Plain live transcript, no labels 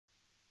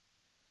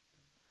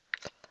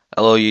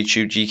Hello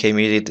YouTube,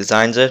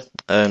 GKMediaDesigns here.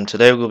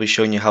 Today we'll be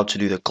showing you how to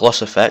do the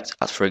gloss effect,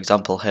 as for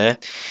example here.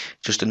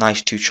 Just a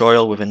nice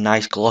tutorial with a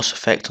nice gloss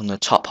effect on the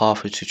top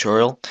half of the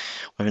tutorial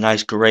with a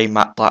nice grey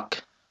matte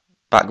black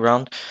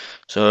background.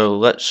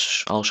 So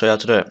I'll show you how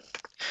to do it.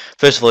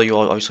 First of all, you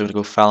obviously want to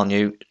go File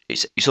New.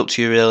 It's up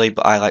to you really,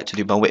 but I like to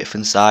do my width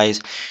and size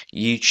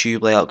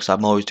YouTube layout because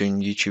I'm always doing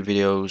YouTube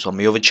videos on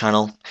my other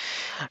channel.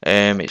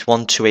 It's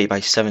 128 by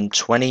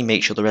 720.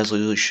 Make sure the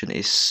resolution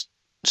is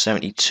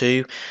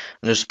 72,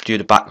 and just do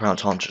the background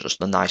tone to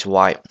just a nice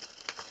white.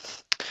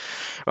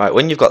 Right,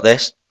 when you've got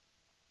this,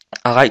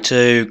 I like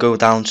to go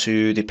down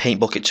to the paint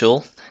bucket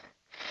tool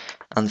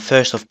and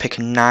first off pick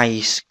a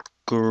nice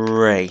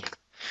grey.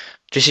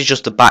 This is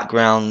just the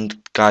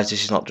background, guys.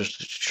 This is not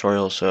just a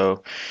tutorial,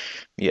 so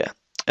yeah.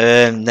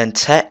 Then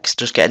text,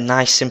 just get a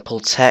nice simple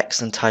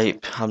text and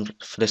type.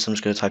 For this, I'm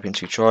just going to type in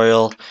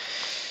tutorial.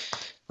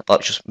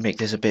 Let's just make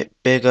this a bit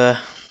bigger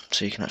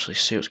so you can actually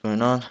see what's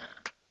going on.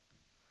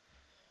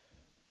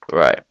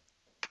 Right,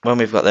 when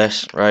we've got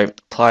this, right,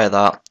 apply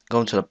that,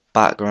 go into the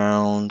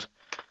background.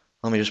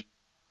 Let me just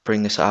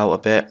bring this out a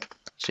bit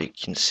so you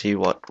can see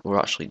what we're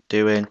actually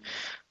doing.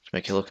 Just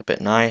make it look a bit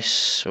nice.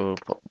 So we'll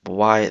put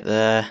white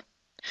there.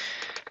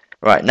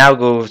 Right, now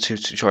go over to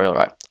tutorial.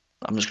 Right,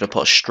 I'm just going to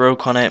put a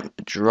stroke on it,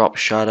 drop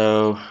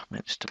shadow,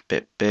 make this a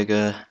bit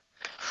bigger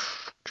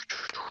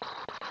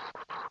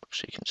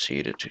so you can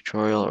see the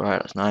tutorial. Right,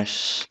 that's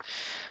nice.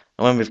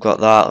 And when we've got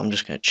that, I'm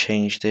just going to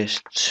change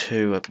this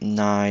to a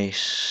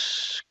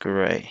nice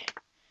grey.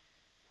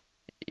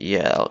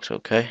 Yeah, that looks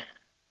okay.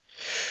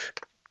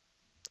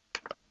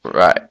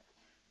 Right,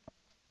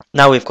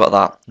 now we've got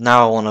that.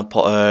 Now I want to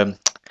put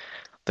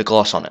the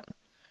gloss on it.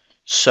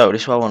 So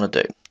this is what I want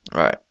to do.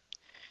 Right,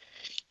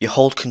 you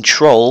hold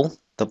Control,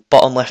 the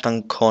bottom left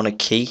hand corner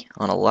key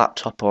on a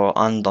laptop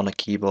and on a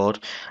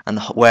keyboard, and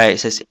where it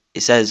says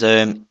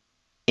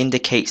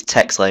indicates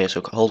text layer.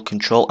 So hold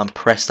Control and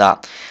press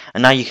that,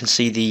 and now you can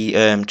see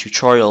the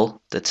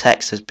tutorial. The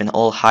text has been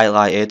all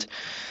highlighted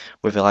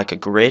with like a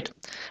grid,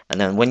 and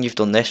then when you've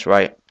done this,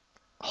 right,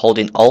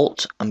 holding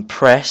Alt and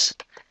press,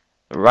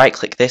 right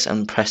click this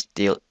and press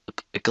the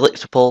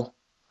elliptical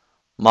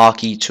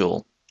marquee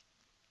tool.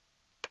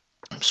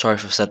 I'm sorry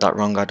if I said that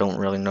wrong, I don't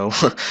really know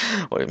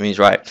what it means.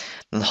 Right,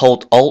 and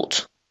hold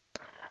Alt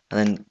and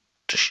then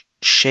just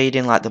shade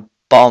in like the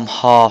bottom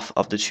half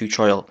of the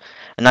tutorial,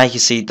 and now you can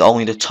see that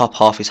only the top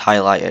half is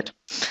highlighted.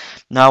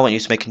 Now I want you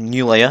to make a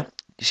new layer.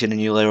 You see the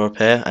new layer up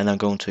here, and then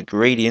go into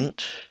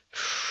gradient,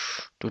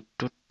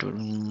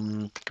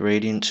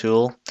 gradient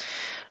tool.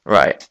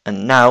 Right,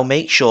 and now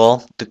make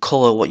sure the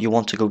colour what you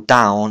want to go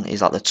down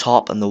is at the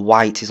top and the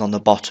white is on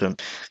the bottom,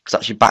 because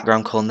that's your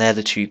background colour and they're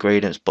the two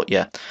gradients. But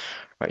yeah,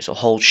 right, so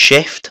hold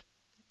shift,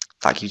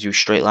 that gives you a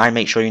straight line.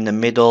 Make sure you're in the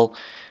middle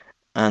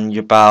and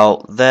you're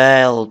about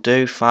there, it'll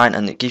do fine,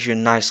 and it gives you a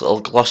nice little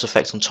gloss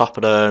effect on top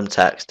of the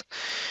text.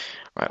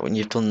 Right, when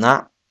you've done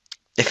that,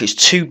 if it's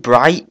too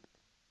bright,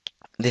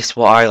 this is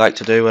what I like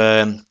to do.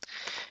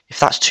 If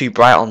that's too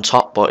bright on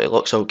top, but it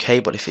looks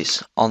okay, but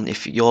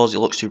if yours it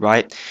looks too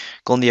bright,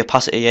 go on the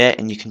opacity here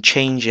and you can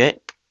change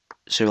it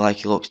so like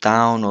it looks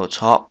down or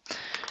top,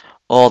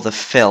 or the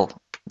fill.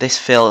 This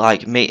fill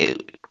like me,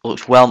 it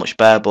looks much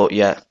better, but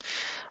yeah.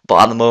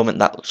 But at the moment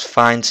that looks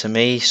fine to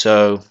me.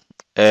 So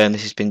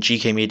this has been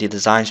GK Media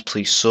Designs.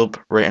 Please sub,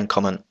 rate and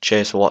comment.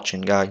 Cheers for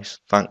watching, guys.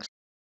 Thanks.